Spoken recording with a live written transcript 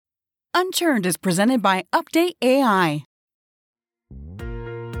Unchurned is presented by Update AI.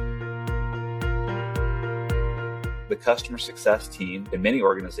 The customer success team in many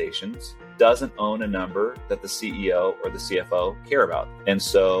organizations doesn't own a number that the CEO or the CFO care about. And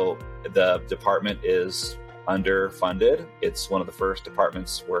so the department is underfunded. It's one of the first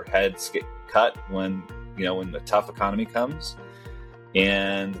departments where heads get cut when the tough economy comes.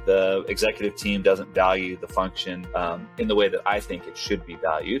 And the executive team doesn't value the function in the way that I think it should be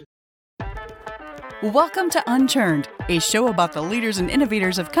valued. Welcome to Unchurned, a show about the leaders and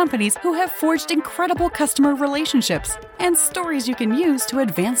innovators of companies who have forged incredible customer relationships and stories you can use to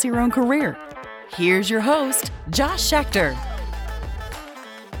advance your own career. Here's your host, Josh Schechter.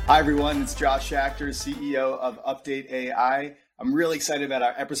 Hi, everyone. It's Josh Schechter, CEO of Update AI. I'm really excited about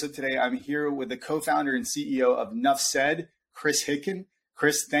our episode today. I'm here with the co-founder and CEO of nuffsaid, Chris Hicken.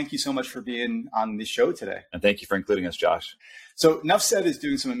 Chris, thank you so much for being on the show today. And thank you for including us, Josh. So nuffsaid is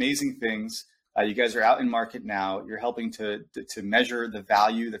doing some amazing things. You guys are out in market now. You're helping to measure the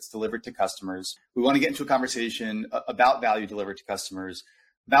value that's delivered to customers. We want to get into a conversation about value delivered to customers,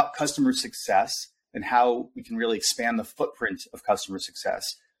 about customer success, and how we can really expand the footprint of customer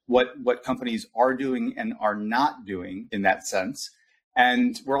success, what companies are doing and are not doing in that sense.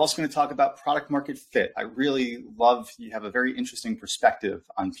 And we're also going to talk about product market fit. I really love you have a very interesting perspective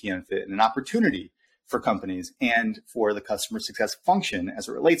on PM fit and an opportunity for companies and for the customer success function as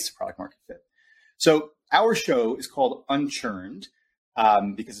it relates to product market fit. So our show is called Unchurned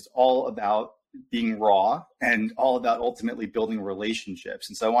because it's all about being raw and all about ultimately building relationships.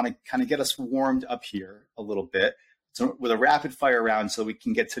 And so I want to kind of get us warmed up here a little bit with a rapid fire round so we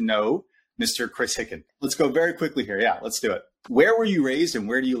can get to know Mr. Chris Hicken. Let's go very quickly here. Yeah, let's do it. Where were you raised and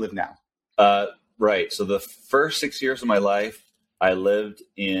where do you live now? Right. So the first 6 years of my life, I lived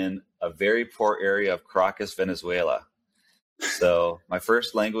in a very poor area of Caracas, Venezuela. So my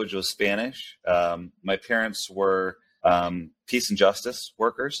first language was Spanish. My parents were peace and justice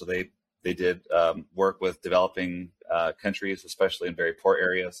workers. So they did work with developing countries, especially in very poor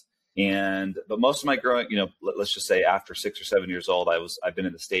areas. But most of my growing, let's just say after 6 or 7 years old, I've been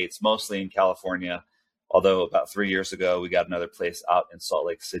in the States, mostly in California. Although about 3 years ago, we got another place out in Salt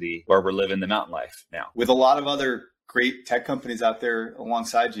Lake City where we're living the mountain life now. With a lot of other great tech companies out there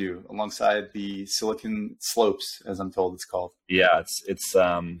alongside you, alongside the Silicon Slopes, as I'm told it's called. Yeah, it's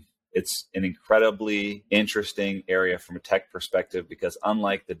an incredibly interesting area from a tech perspective because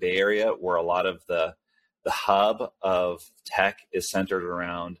unlike the Bay Area, where a lot of the hub of tech is centered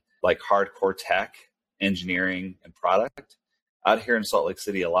around like hardcore tech, engineering, and product, out here in Salt Lake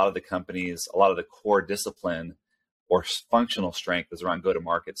City, a lot of the companies, a lot of the core discipline or functional strength is around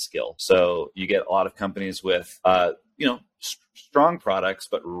go-to-market skill. So you get a lot of companies with, strong products,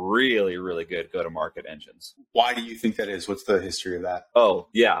 but really, really good go-to-market engines. Why do you think that is? What's the history of that? Oh,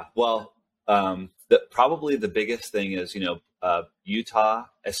 yeah. Well, probably the biggest thing is, Utah,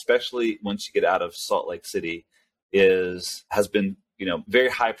 especially once you get out of Salt Lake City, has been, very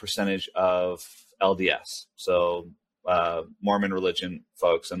high percentage of LDS. So Mormon religion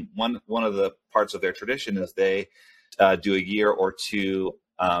folks. And one of the parts of their tradition is they do a year or two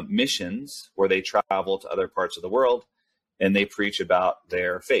missions where they travel to other parts of the world and they preach about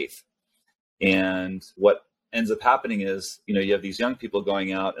their faith. And what ends up happening is, you have these young people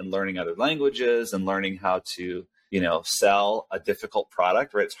going out and learning other languages and learning how to, sell a difficult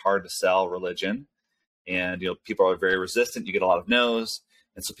product, right? It's hard to sell religion. And, people are very resistant. You get a lot of no's.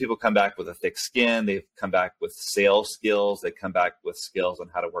 And so people come back with a thick skin. They come back with sales skills. They come back with skills on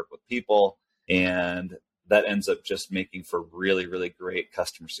how to work with people. And that ends up just making for really, really great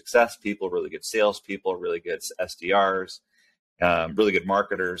customer success people, really good salespeople, really good SDRs, really good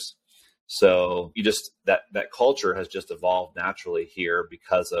marketers. So that culture has just evolved naturally here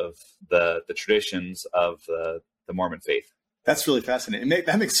because of the traditions of the Mormon faith. That's really fascinating.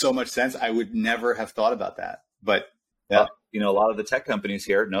 That makes so much sense. I would never have thought about that. But yeah. A lot of the tech companies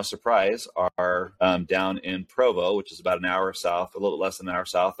here, no surprise, are down in Provo, which is about a little less than an hour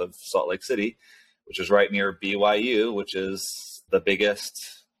south of Salt Lake City, which is right near BYU, which is the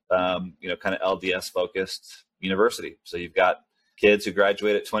biggest, kind of LDS focused university. So you've got kids who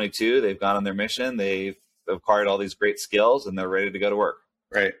graduate at 22, they've gone on their mission, they've acquired all these great skills, and they're ready to go to work.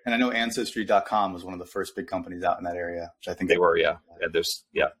 Right. And I know Ancestry.com was one of the first big companies out in that area, which I think they were. Yeah.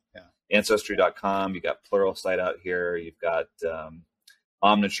 Ancestry.com. You got Pluralsight out here. You've got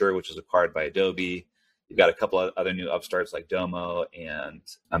Omniture, which was acquired by Adobe. You've got a couple of other new upstarts like Domo, and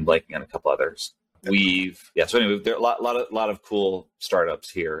I'm blanking on a couple others. So anyway, there are a lot of cool startups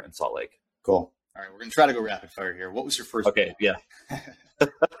here in Salt Lake. Cool. All right, we're going to try to go rapid fire here. What was your first? Okay, yeah.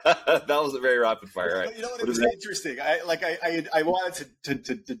 That was a very rapid fire. Right. But you know what? It was interesting. I wanted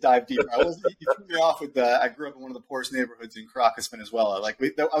to dive deeper. You threw me off with I grew up in one of the poorest neighborhoods in Caracas, Venezuela. I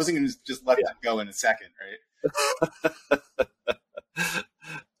wasn't going to just let that go in a second, right?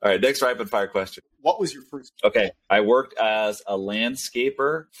 All right, next rapid fire question. What was your first? Okay, I worked as a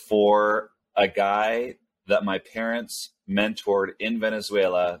landscaper for a guy that my parents mentored in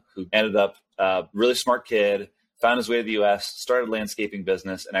Venezuela, who ended up a really smart kid, found his way to the U.S., started a landscaping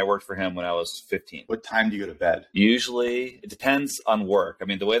business, and I worked for him when I was 15. What time do you go to bed? Usually, it depends on work. I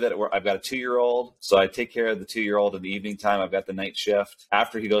mean, the way that it works, I've got a 2-year-old, so I take care of the 2-year-old in the evening time. I've got the night shift.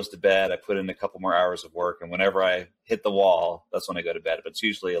 After he goes to bed, I put in a couple more hours of work, and whenever I hit the wall, that's when I go to bed. But it's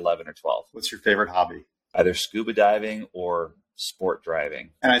usually 11 or 12. What's your favorite hobby? Either scuba diving or sport driving.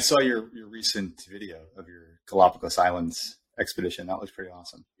 And I saw your recent video of your Galapagos Islands expedition. That was pretty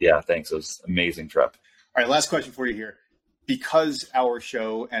awesome. Yeah, thanks. It was an amazing trip. All right, last question for you here. Because our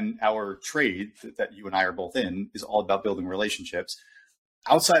show and our trade that you and I are both in is all about building relationships,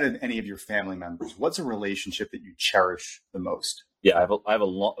 outside of any of your family members, what's a relationship that you cherish the most? Yeah, I have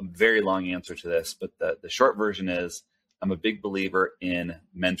a very long answer to this, but the short version is I'm a big believer in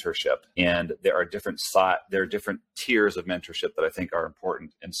mentorship, and there are different tiers of mentorship that I think are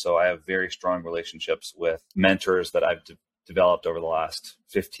important. And so I have very strong relationships with mentors that I've developed over the last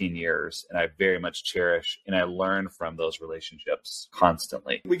 15 years, and I very much cherish and I learn from those relationships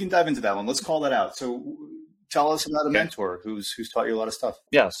constantly. We can dive into that one. Let's call that out. So tell us about a mentor who's taught you a lot of stuff.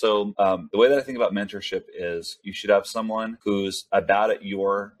 Yeah. So the way that I think about mentorship is you should have someone who's about at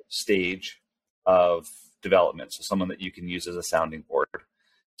your stage of development. So someone that you can use as a sounding board.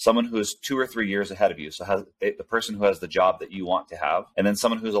 Someone who is 2 or 3 years ahead of you. So has the person who has the job that you want to have. And then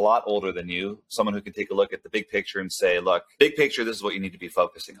someone who's a lot older than you, someone who can take a look at the big picture and say, look, big picture, this is what you need to be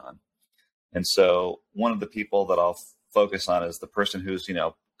focusing on. And so one of the people that I'll focus on is the person who's,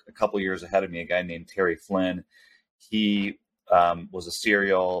 a couple years ahead of me, a guy named Terry Flynn. He was a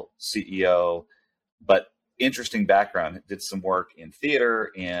serial CEO, but interesting background, did some work in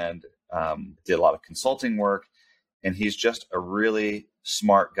theater and did a lot of consulting work. And he's just a really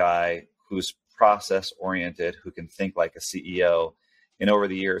smart guy who's process oriented, who can think like a CEO. And over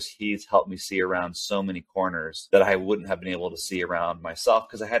the years, he's helped me see around so many corners that I wouldn't have been able to see around myself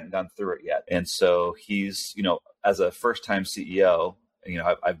because I hadn't gone through it yet. And so he's, as a first-time CEO,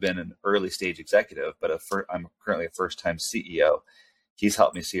 I've been an early stage executive, but I'm currently a first-time CEO. He's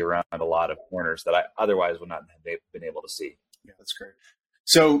helped me see around a lot of corners that I otherwise would not have been able to see. Yeah, that's great.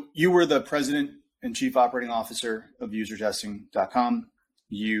 So you were the president and chief operating officer of usertesting.com.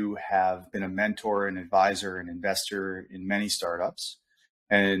 You have been a mentor, an advisor, an investor in many startups.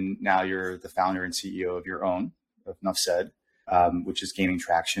 And now you're the founder and CEO of your own, of nuffsaid, which is gaining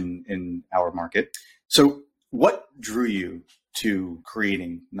traction in our market. So what drew you to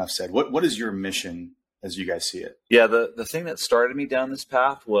creating nuffsaid? What is your mission as you guys see it? Yeah, the thing that started me down this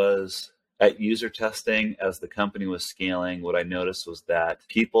path was at user testing. As the company was scaling, what I noticed was that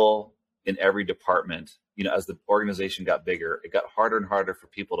people in every department, as the organization got bigger, it got harder and harder for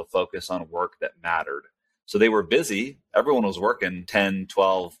people to focus on work that mattered. So they were busy. Everyone was working 10,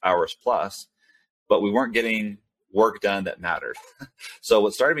 12 hours plus, but we weren't getting work done that mattered. So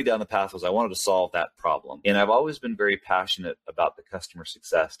what started me down the path was I wanted to solve that problem. And I've always been very passionate about the customer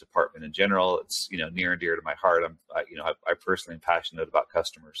success department in general. It's, near and dear to my heart. I personally am passionate about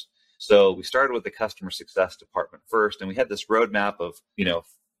customers. So we started with the customer success department first, and we had this roadmap of,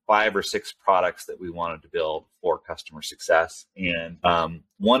 5 or 6 products that we wanted to build for customer success. And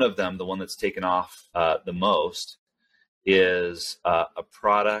one of them, the one that's taken off the most, is a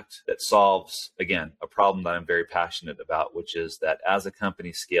product that solves, again, a problem that I'm very passionate about, which is that as a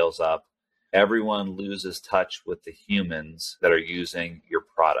company scales up, everyone loses touch with the humans that are using your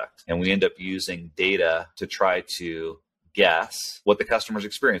product. And we end up using data to try to guess what the customer's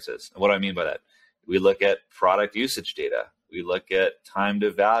experience is. And what do I mean by that? We look at product usage data. We look at time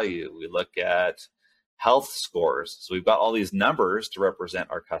to value. We look at health scores. So we've got all these numbers to represent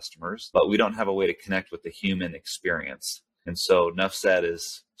our customers, but we don't have a way to connect with the human experience. And so nuffsaid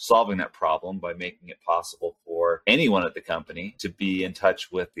is solving that problem by making it possible for anyone at the company to be in touch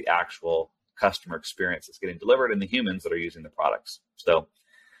with the actual customer experience that's getting delivered and the humans that are using the products. So,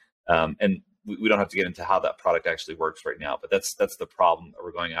 and we don't have to get into how that product actually works right now, but that's the problem that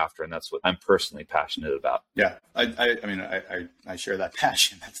we're going after, and that's what I'm personally passionate about. Yeah, I share that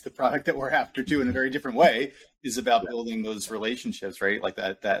passion. That's the product that we're after too, in a very different way. Is about building those relationships, right? Like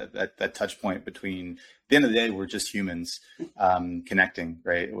that touch point between. At the end of the day, we're just humans connecting,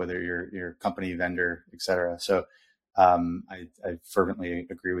 right? Whether you're company, vendor, et cetera. So I fervently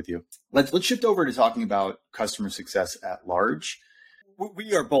agree with you. Let's shift over to talking about customer success at large.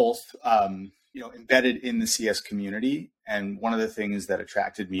 We are both, embedded in the CS community. And one of the things that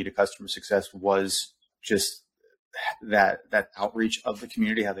attracted me to customer success was just that outreach of the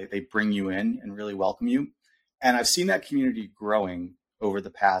community, how they bring you in and really welcome you. And I've seen that community growing over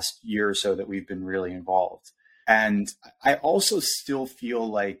the past year or so that we've been really involved. And I also still feel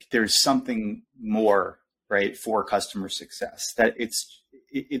like there's something more, right, for customer success, that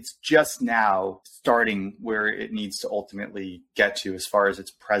it's just now starting where it needs to ultimately get to as far as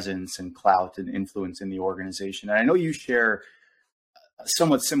its presence and clout and influence in the organization. And I know you share a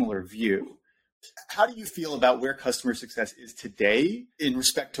somewhat similar view. How do you feel about where customer success is today in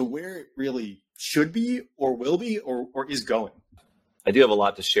respect to where it really should be or will be or is going? I do have a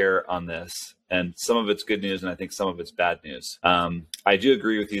lot to share on this, and some of it's good news and I think some of it's bad news. I do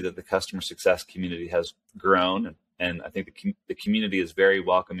agree with you that the customer success community has grown, and I think the community is very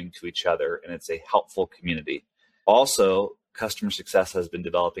welcoming to each other, and it's a helpful community. Also, customer success has been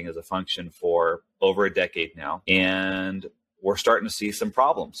developing as a function for over a decade now, and we're starting to see some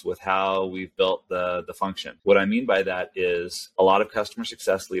problems with how we've built the function. What I mean by that is a lot of customer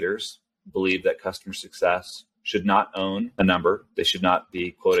success leaders believe that customer success should not own a number. They should not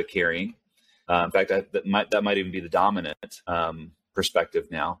be quota carrying. In fact, that might even be the dominant perspective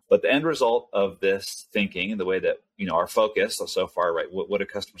now. But the end result of this thinking and the way that, our focus so far, right? What do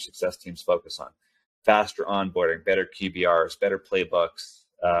customer success teams focus on? Faster onboarding, better QBRs, better playbooks,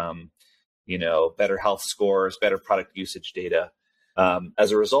 better health scores, better product usage data.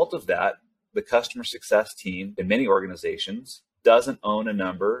 As a result of that, the customer success team in many organizations doesn't own a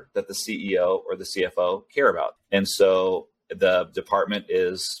number that the CEO or the CFO care about. And so the department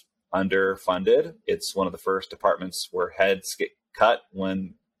is underfunded. It's one of the first departments where heads get cut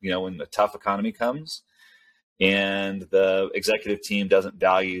when the tough economy comes. And the executive team doesn't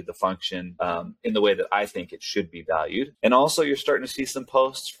value the function in the way that I think it should be valued. And also you're starting to see some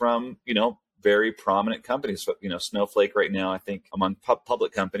posts from, very prominent companies. Snowflake right now, I think among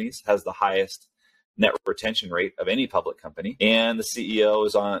public companies has the highest net retention rate of any public company. And the CEO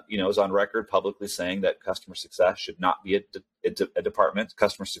is on record publicly saying that customer success should not be a department.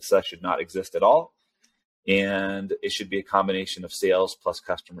 Customer success should not exist at all. And it should be a combination of sales plus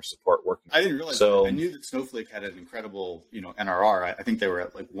customer support working. I didn't realize that. I knew that Snowflake had an incredible, NRR. I think they were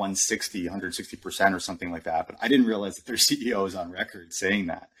at like 160% or something like that. But I didn't realize that their CEO is on record saying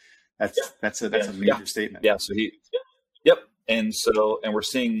that. That's a major statement. Yeah. So yep. And we're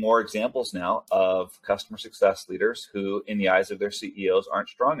seeing more examples now of customer success leaders who, in the eyes of their CEOs, aren't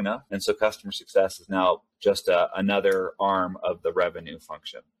strong enough. And so customer success is now just another arm of the revenue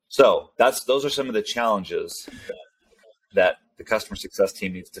function. So those are some of the challenges that the customer success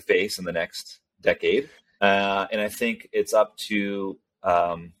team needs to face in the next decade. And I think it's up to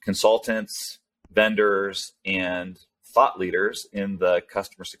consultants, vendors, and thought leaders in the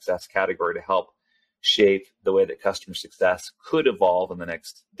customer success category to help shape the way that customer success could evolve in the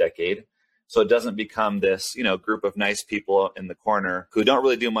next decade. So it doesn't become this, group of nice people in the corner who don't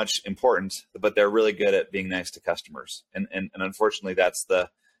really do much important, but they're really good at being nice to customers. And unfortunately, that's the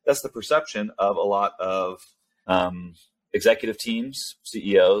perception of a lot of executive teams,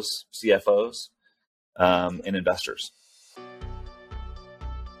 CEOs, CFOs, and investors.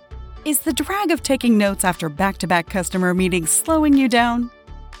 Is the drag of taking notes after back-to-back customer meetings slowing you down?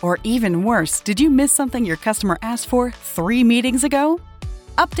 Or even worse, did you miss something your customer asked for 3 meetings ago?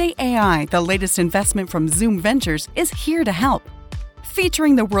 Update AI, the latest investment from Zoom Ventures, is here to help.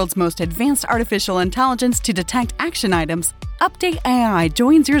 Featuring the world's most advanced artificial intelligence to detect action items, Update AI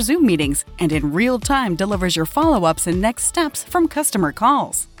joins your Zoom meetings and in real time delivers your follow-ups and next steps from customer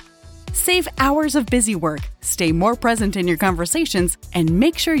calls. Save hours of busy work, stay more present in your conversations, and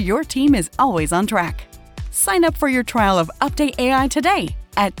make sure your team is always on track. Sign up for your trial of Update AI today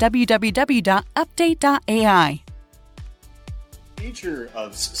at www.update.ai.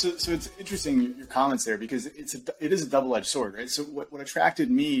 So it's interesting, your comments there, because it is a double-edged sword, right? So what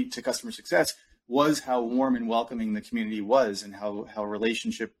attracted me to customer success was how warm and welcoming the community was and how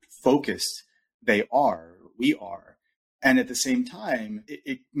relationship focused we are. And at the same time,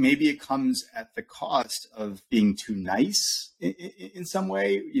 maybe it comes at the cost of being too nice in some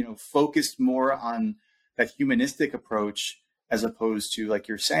way, focused more on that humanistic approach as opposed to, like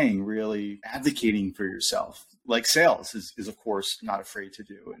you're saying, really advocating for yourself, like sales is of course not afraid to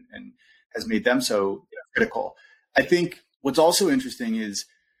do and has made them so critical. I think what's also interesting is,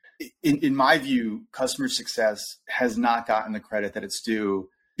 in my view, customer success has not gotten the credit that it's due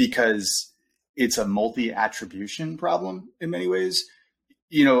because it's a multi-attribution problem in many ways.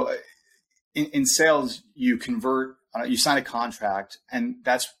 In sales, you convert you sign a contract, and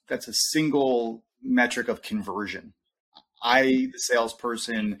that's a single metric of conversion. The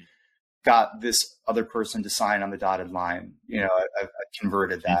salesperson, got this other person to sign on the dotted line. I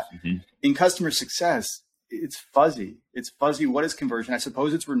converted that. Mm-hmm. In customer success, it's fuzzy. It's fuzzy. What is conversion? I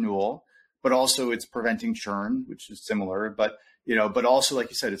suppose it's renewal, but also it's preventing churn, which is similar. But but also, like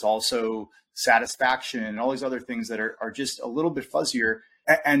you said, it's also satisfaction and all these other things that are just a little bit fuzzier,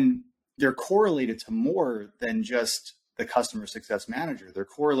 and they're correlated to more than just the customer success manager. They're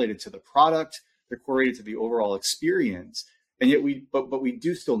correlated to the product. They're correlated to the overall experience. And yet but we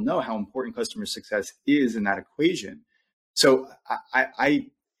do still know how important customer success is in that equation. So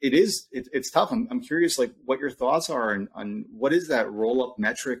it's tough. I'm curious, like, what your thoughts are on what is that roll up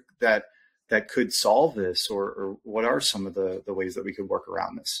metric that could solve this, or what are some of the ways that we could work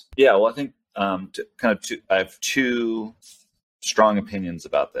around this? Yeah, well, I think I have two strong opinions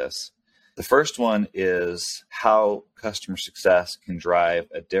about this. The first one is how customer success can drive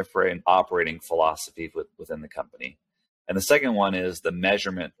a different operating philosophy within the company. And the second one is the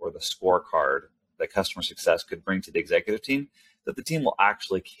measurement or the scorecard that customer success could bring to the executive team that the team will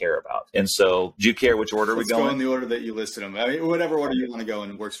actually care about. And so, do you care which order we go in? Let's go in the order that you listed them. I mean, whatever order you want to go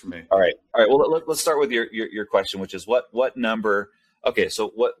in works for me. All right. Well, let's start with your question, which is what number? Okay,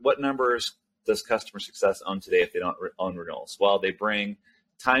 so what numbers does customer success own today if they don't own renewals? Well, they bring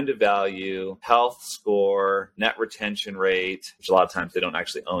time to value, health score, net retention rate, which a lot of times they don't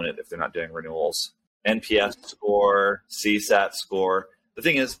actually own it if they're not doing renewals. NPS score, CSAT score. The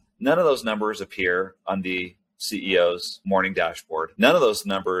thing is, none of those numbers appear on the CEO's morning dashboard. None of those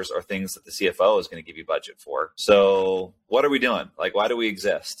numbers are things that the CFO is going to give you budget for. So what are we doing? Like, why do we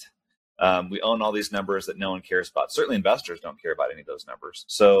exist? We own all these numbers that no one cares about. Certainly investors don't care about any of those numbers.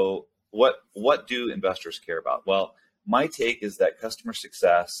 So what do investors care about? Well, my take is that customer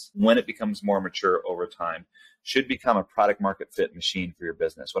success, when it becomes more mature over time, should become a product market fit machine for your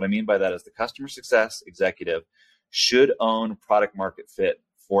business. What I mean by that is the customer success executive should own product market fit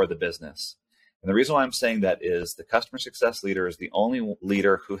for the business. And the reason why I'm saying that is the customer success leader is the only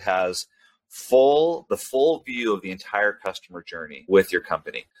leader who has the full view of the entire customer journey with your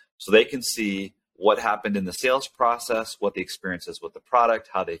company. So they can see what happened in the sales process, what the experience is with the product,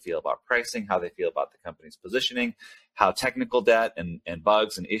 how they feel about pricing, how they feel about the company's positioning, how technical debt and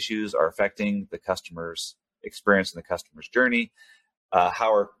bugs and issues are affecting the customer's experience in the customer's journey,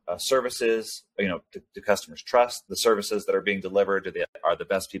 how are services, do customers trust the services that are being delivered? Are the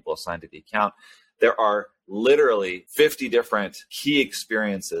best people assigned to the account? There are literally 50 different key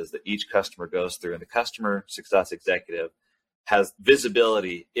experiences that each customer goes through, and the customer success executive has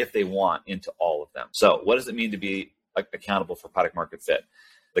visibility, if they want, into all of them. So what does it mean to be accountable for product market fit?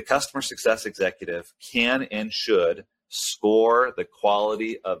 The customer success executive can and should score the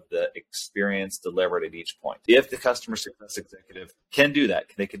quality of the experience delivered at each point. If the customer success executive can do that,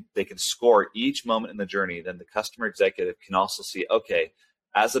 they can score each moment in the journey, then the customer executive can also see, okay,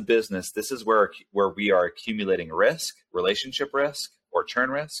 as a business, this is where we are accumulating risk, relationship risk or churn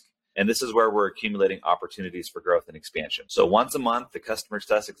risk. And this is where we're accumulating opportunities for growth and expansion. So once a month, the customer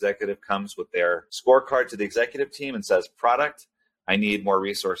success executive comes with their scorecard to the executive team and says, product, I need more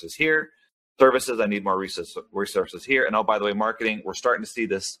resources here. Services, I need more resources here. And oh, by the way, marketing, we're starting to see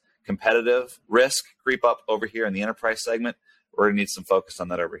this competitive risk creep up over here in the enterprise segment. We're going to need some focus on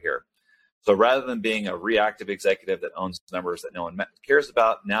that over here. So rather than being a reactive executive that owns numbers that no one cares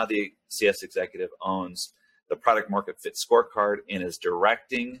about, now the CS executive owns the product market fit scorecard and is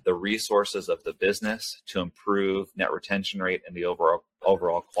directing the resources of the business to improve net retention rate and the overall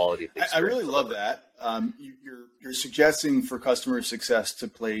quality of the experience. I really love that. You're suggesting for customer success to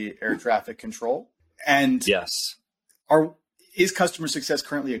play air traffic control. And yes, is customer success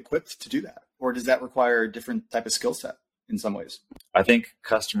currently equipped to do that? Or does that require a different type of skill set in some ways? I think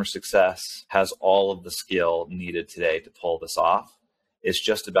customer success has all of the skill needed today to pull this off. It's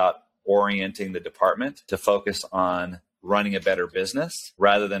just about orienting the department to focus on running a better business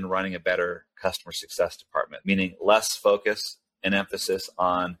rather than running a better customer success department, meaning less focus and emphasis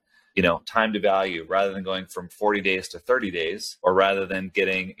on time to value rather than going from 40 days to 30 days, or rather than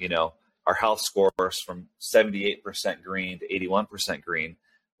getting our health scores from 78% green to 81% green.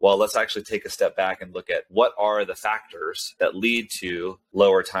 Well, let's actually take a step back and look at what are the factors that lead to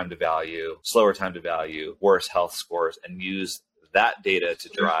lower time to value, slower time to value, worse health scores, and use that data to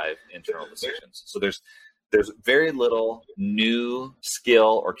drive internal decisions. So there's very little new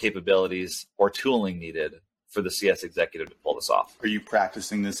skill or capabilities or tooling needed for the CS executive to pull this off. Are you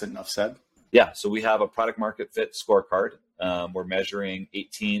practicing this at nuffsaid? Yeah. So we have a product market fit scorecard. We're measuring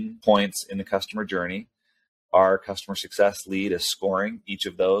 18 points in the customer journey. Our customer success lead is scoring each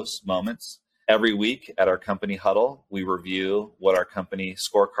of those moments. Every week at our company huddle, we review what our company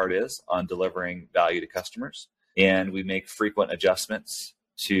scorecard is on delivering value to customers. And we make frequent adjustments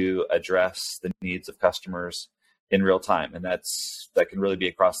to address the needs of customers in real time. And that can really be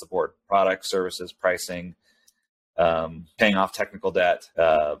across the board: products, services, pricing, paying off technical debt,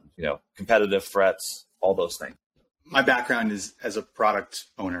 competitive threats, all those things. My background is as a product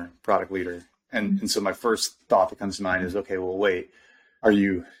owner, product leader. And so my first thought that comes to mind is, okay, well, wait, are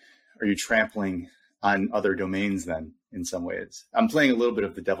you trampling on other domains then in some ways? I'm playing a little bit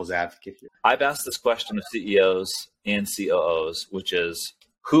of the devil's advocate here. I've asked this question of CEOs and COOs, which is,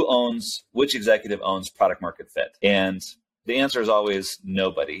 which executive owns product market fit? And the answer is always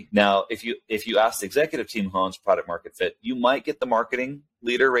nobody. Now, if you ask the executive team who owns product market fit, you might get the marketing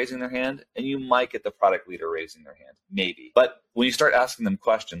leader raising their hand, and you might get the product leader raising their hand, maybe. But when you start asking them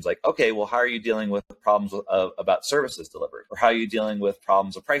questions like, okay, well, how are you dealing with problems about services delivered? Or how are you dealing with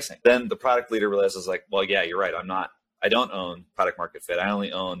problems of pricing? Then the product leader realizes like, well, yeah, you're right. I don't own product market fit. I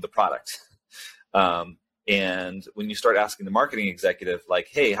only own the product. And when you start asking the marketing executive, like,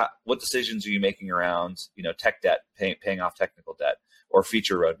 hey, what decisions are you making around, tech debt, paying off technical debt, or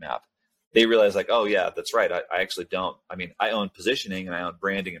feature roadmap? They realize like, oh yeah, that's right. I actually don't. I own positioning and I own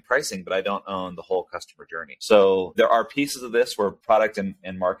branding and pricing, but I don't own the whole customer journey. So there are pieces of this where product and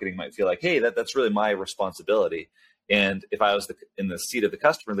marketing might feel like, hey, that's really my responsibility. And if I was in the seat of the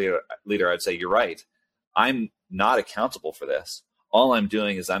customer leader, I'd say, you're right. I'm not accountable for this. All I'm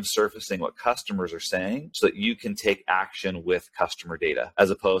doing is I'm surfacing what customers are saying so that you can take action with customer data, as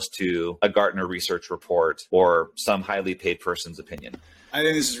opposed to a Gartner research report or some highly paid person's opinion. I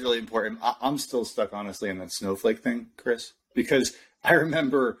think this is really important. I'm still stuck, honestly, on that snowflake thing, Chris, because I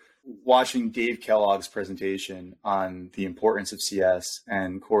remember watching Dave Kellogg's presentation on the importance of CS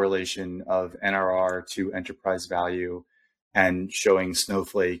and correlation of NRR to enterprise value, and showing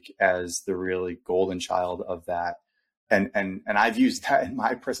Snowflake as the really golden child of that. And I've used that in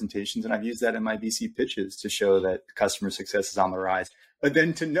my presentations, and I've used that in my VC pitches to show that customer success is on the rise. But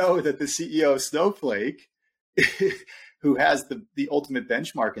then to know that the CEO of Snowflake, who has the ultimate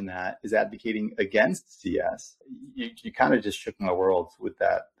benchmark in that, is advocating against CS, you kind of just shook my world with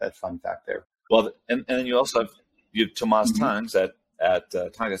that fun fact there. Well, and then you also have Tomas Tongues at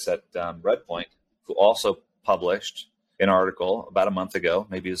Redpoint, who also published an article about a month ago,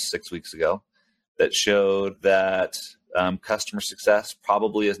 maybe it was 6 weeks ago, that showed that customer success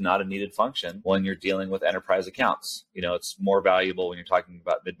probably is not a needed function when you're dealing with enterprise accounts. It's more valuable when you're talking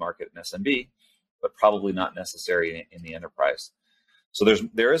about mid-market and SMB, but probably not necessary in the enterprise. So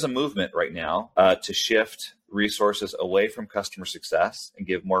there is a movement right now to shift resources away from customer success and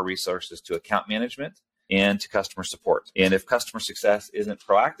give more resources to account management and to customer support. And if customer success isn't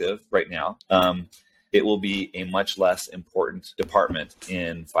proactive right now, it will be a much less important department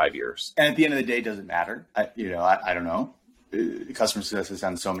in 5 years. And at the end of the day, it doesn't matter. I don't know. Customer success has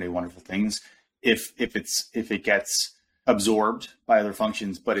done so many wonderful things. If it gets absorbed by other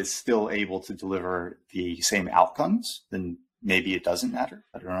functions, but is still able to deliver the same outcomes, then maybe it doesn't matter.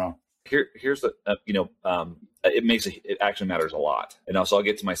 I don't know. Here's the it actually matters a lot. And also I'll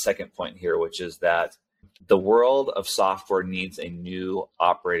get to my second point here, which is that the world of software needs a new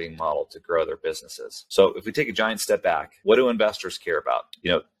operating model to grow their businesses. So if we take a giant step back, what do investors care about?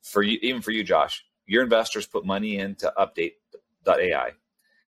 For you, even for you, Josh, your investors put money into update.ai.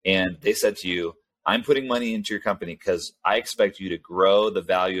 And they said to you, I'm putting money into your company because I expect you to grow the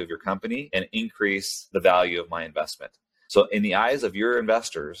value of your company and increase the value of my investment. So in the eyes of your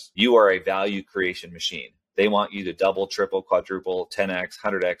investors, you are a value creation machine. They want you to double, triple, quadruple, 10x,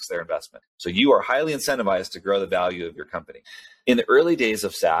 100x their investment. So you are highly incentivized to grow the value of your company. In the early days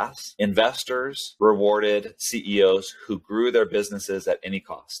of SaaS, investors rewarded CEOs who grew their businesses at any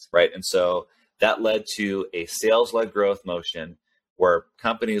cost, right? And so that led to a sales-led growth motion where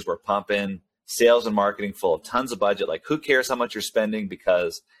companies were pumping sales and marketing full of tons of budget. Like, who cares how much you're spending?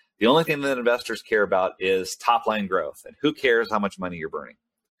 Because the only thing that investors care about is top-line growth. And who cares how much money you're burning?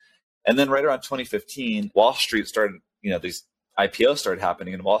 And then right around 2015, Wall Street started, these IPOs started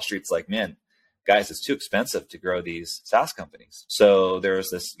happening, and Wall Street's like, man, guys, it's too expensive to grow these SaaS companies. So there was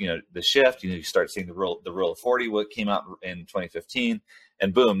this, the shift, you start seeing the rule of 40, what came out in 2015,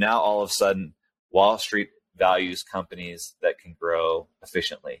 and boom, now all of a sudden, Wall Street values companies that can grow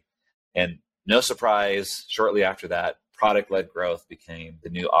efficiently. And no surprise, shortly after that, product-led growth became the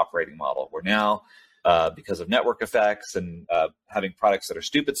new operating model. We're now, because of network effects and having products that are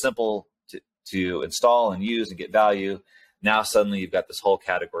stupid simple to install and use and get value, now suddenly you've got this whole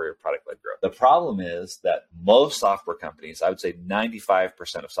category of product-led growth. The problem is that most software companies, I would say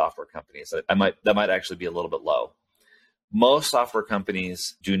 95% of software companies, that might actually be a little bit low, most software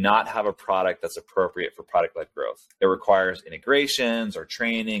companies do not have a product that's appropriate for product-led growth. It requires integrations or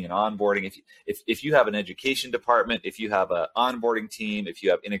training and onboarding. If you have an education department, if you have an onboarding team, if you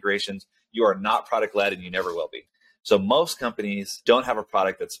have integrations, you are not product-led and you never will be. So most companies don't have a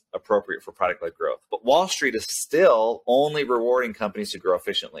product that's appropriate for product-led growth. But Wall Street is still only rewarding companies to grow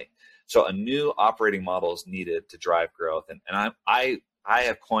efficiently. So a new operating model is needed to drive growth. And I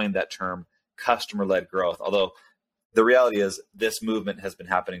have coined that term customer-led growth, although the reality is this movement has been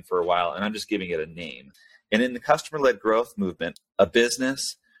happening for a while, and I'm just giving it a name. And in the customer-led growth movement, a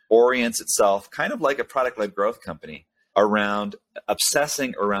business orients itself kind of like a product-led growth company around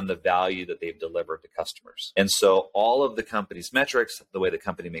obsessing around the value that they've delivered to customers. And so all of the company's metrics, the way the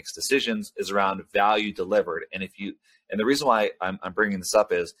company makes decisions is around value delivered. And the reason why I'm bringing this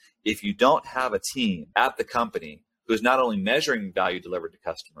up is if you don't have a team at the company who's not only measuring value delivered to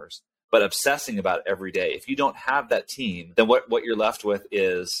customers, but obsessing about it every day, if you don't have that team, then what you're left with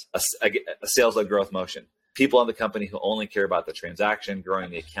is a sales-led growth motion. People in the company who only care about the transaction, growing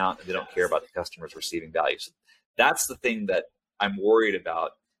the account, and they don't care about the customers receiving value. So that's the thing that I'm worried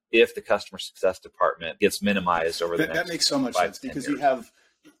about if the customer success department gets minimized over the next 5 to 10 years. That makes so much sense because you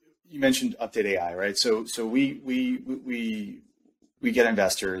mentioned Update AI, right? So we get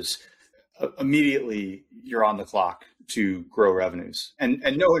investors immediately. You're on the clock to grow revenues, and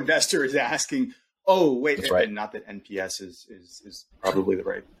no investor is asking, oh wait, that's right. And not that NPS is probably the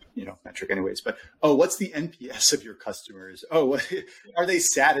right metric anyways, but what's the NPS of your customers? Are they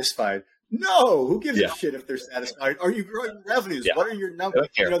satisfied? No, who gives a shit if they're satisfied? Are you growing revenues? What are your numbers?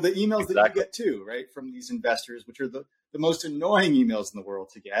 The emails that you get too, right, from these investors, which are the most annoying emails in the world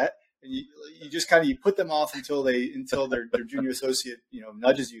to get. And you just you put them off until their junior associate,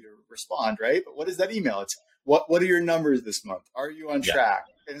 nudges you to respond, right? But what is that email? It's what are your numbers this month? Are you on track?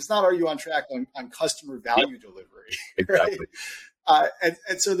 And it's not, are you on track on customer value delivery? Exactly. Right?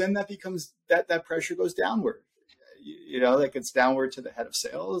 And so then that becomes that pressure goes downward. That gets downward to the head of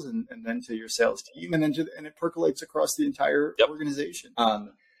sales and then to your sales team and then and it percolates across the entire organization.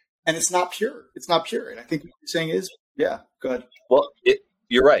 And it's not pure. It's not pure. And I think what you're saying is, go ahead. Well,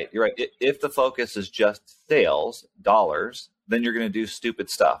 you're right. You're right. If the focus is just sales dollars, then you're going to do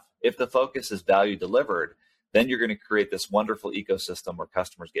stupid stuff. If the focus is value delivered, then you're going to create this wonderful ecosystem where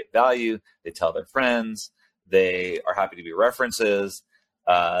customers get value. They tell their friends. They are happy to be references.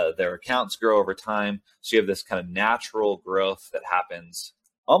 Their accounts grow over time. So you have this kind of natural growth that happens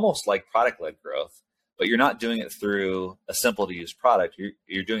almost like product-led growth, but you're not doing it through a simple to use product.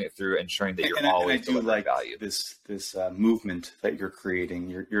 You're doing it through ensuring that you're always delivering value. This movement that you're creating,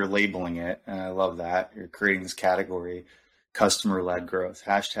 you're labeling it. And I love that. You're creating this category, customer-led growth, #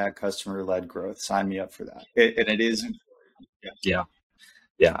 customer-led growth. Sign me up for that. And it is important.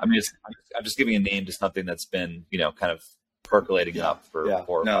 Yeah. I mean, I'm just giving a name to something that's been, kind of percolating up for 4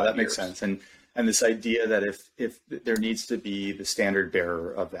 or 5 years. That makes sense. And this idea that if there needs to be the standard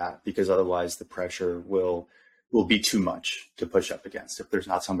bearer of that, because otherwise the pressure will be too much to push up against if there's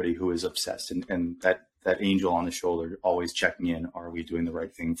not somebody who is obsessed and that angel on the shoulder always checking in, are we doing the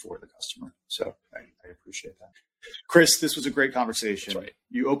right thing for the customer? So I appreciate that. Chris, this was a great conversation. That's right.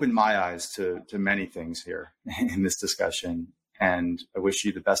 You opened my eyes to many things here in this discussion. And I wish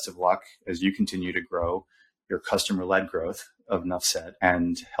you the best of luck as you continue to grow your customer-led growth of Nuff Said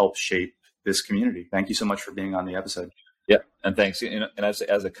and help shape this community. Thank you so much for being on the episode. Yeah, and thanks. And as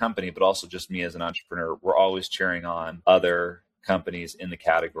a company, but also just me as an entrepreneur, we're always cheering on other companies in the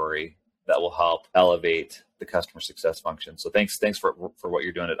category that will help elevate the customer success function. So thanks for what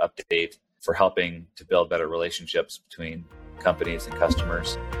you're doing at Update, for helping to build better relationships between companies and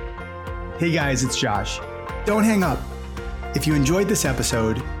customers. Hey guys, it's Josh. Don't hang up. If you enjoyed this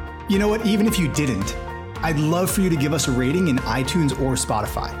episode, you know what, even if you didn't, I'd love for you to give us a rating in iTunes or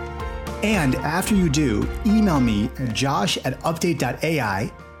Spotify. And after you do, email me at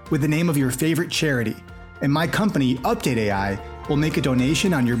josh@update.ai with the name of your favorite charity, and my company, Update AI, will make a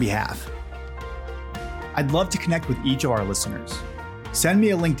donation on your behalf. I'd love to connect with each of our listeners. Send me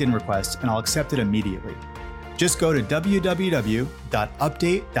a LinkedIn request and I'll accept it immediately. Just go to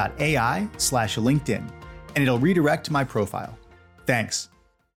www.update.ai/LinkedIn and it'll redirect to my profile. Thanks.